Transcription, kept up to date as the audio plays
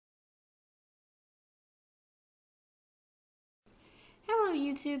Hello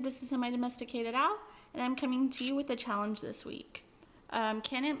YouTube, this is Semi-Domesticated Owl, and I'm coming to you with a challenge this week.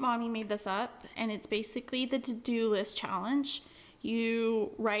 CandidMommy made this up, and it's basically the to-do list challenge.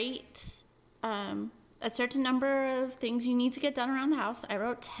 You write a certain number of things you need to get done around the house. I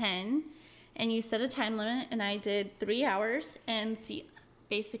wrote 10, and you set a time limit, and I did 3 hours, and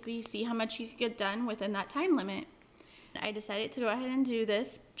basically see how much you could get done within that time limit. I decided to go ahead and do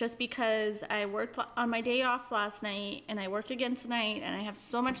this just because I worked on my day off last night and I work again tonight, and I have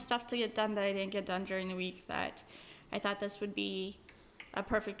so much stuff to get done that I didn't get done during the week that I thought this would be a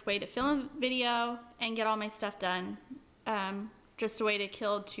perfect way to film a video and get all my stuff done. Just a way to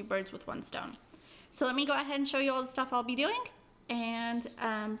kill 2 birds with 1 stone. So let me go ahead and show you all the stuff I'll be doing and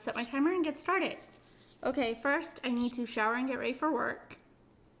set my timer and get started. Okay, first I need to shower and get ready for work.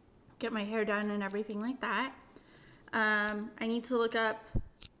 Get my hair done and everything like that. I need to look up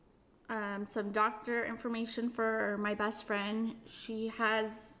some doctor information for my best friend. She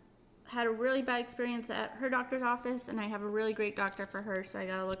has had a really bad experience at her doctor's office, and I have a really great doctor for her, so I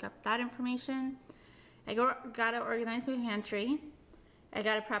gotta look up that information. I gotta organize my pantry. I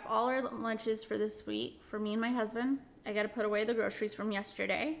gotta prep all our lunches for this week for me and my husband. I gotta put away the groceries from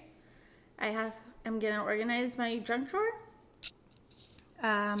yesterday. I'm gonna organize my junk drawer.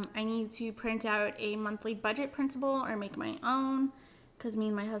 I need to print out a monthly budget printable or make my own, because me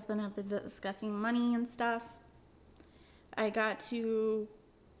and my husband have been discussing money and stuff. I got to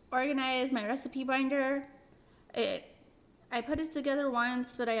organize my recipe binder. I put it together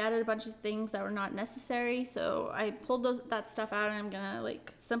once, but I added a bunch of things that were not necessary, so I pulled that stuff out and I'm gonna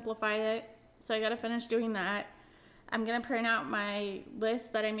simplify it. So I gotta finish doing that. I'm gonna print out my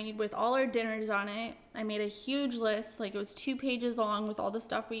list that I made with all our dinners on it. I made a huge list, it was 2 pages long with all the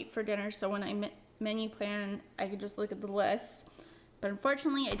stuff we eat for dinner, so when I menu plan, I could just look at the list. But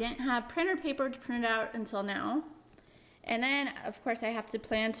unfortunately, I didn't have printer paper to print it out until now. And then, of course, I have to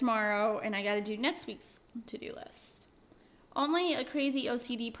plan tomorrow, and I gotta do next week's to-do list. Only a crazy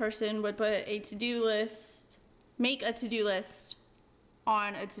OCD person would put a to-do list, make a to-do list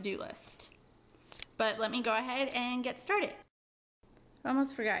on a to-do list. But let me go ahead and get started. I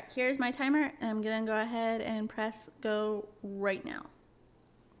almost forgot. Here's my timer, and I'm gonna go ahead and press go right now.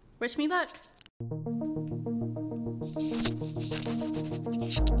 Wish me luck.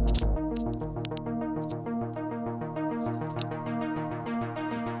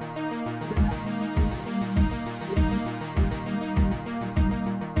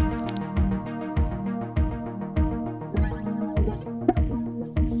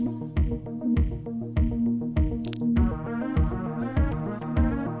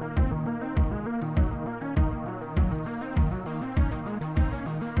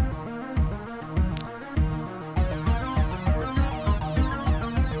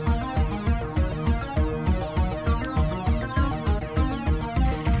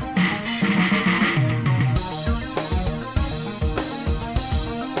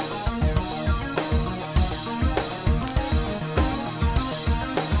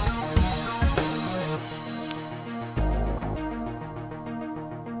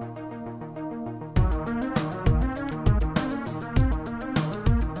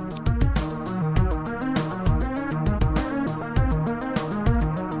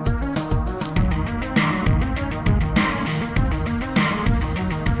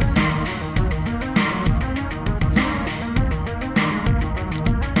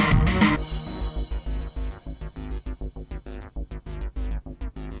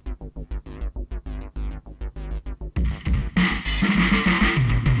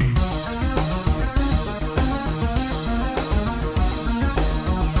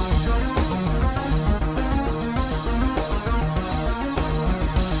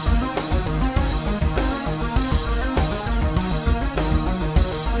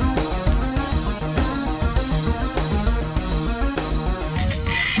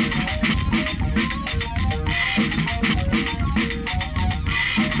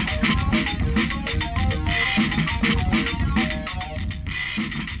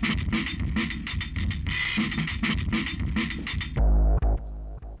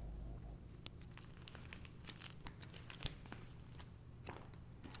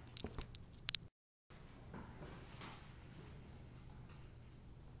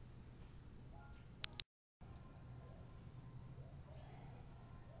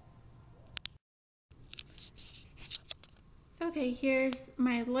 Okay, here's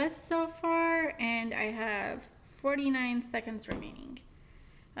my list so far, and I have 49 seconds remaining.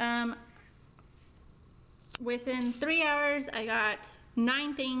 Within 3 hours, I got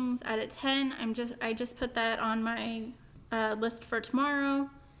 9 things out of 10. I just put that on my list for tomorrow.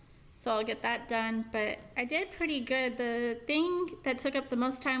 So I'll get that done, but I did pretty good. The thing that took up the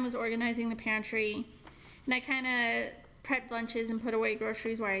most time was organizing the pantry. And I kind of prepped lunches and put away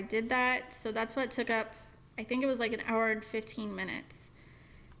groceries while I did that. So that's what took up, I think it was like an hour and 15 minutes.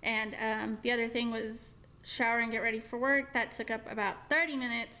 And the other thing was shower and get ready for work. That took up about 30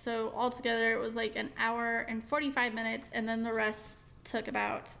 minutes. So altogether it was like an hour and 45 minutes, and then the rest took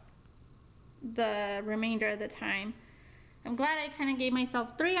about the remainder of the time. I'm glad I kind of gave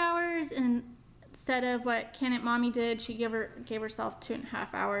myself 3 hours instead of what CandidMommy did. She gave herself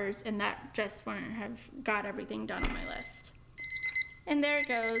 2.5 hours, and that just wouldn't have got everything done on my list. And there it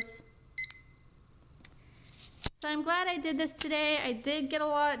goes. So I'm glad I did this today. I did get a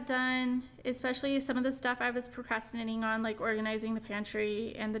lot done, especially some of the stuff I was procrastinating on, like organizing the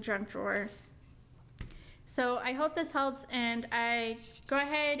pantry and the junk drawer. So I hope this helps, and I go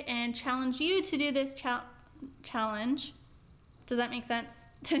ahead and challenge you to do this challenge. Does that make sense?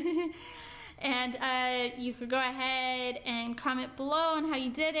 And you could go ahead and comment below on how you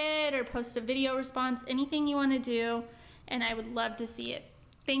did it, or post a video response, anything you want to do, and I would love to see it.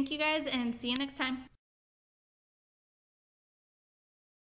 Thank you guys, and see you next time.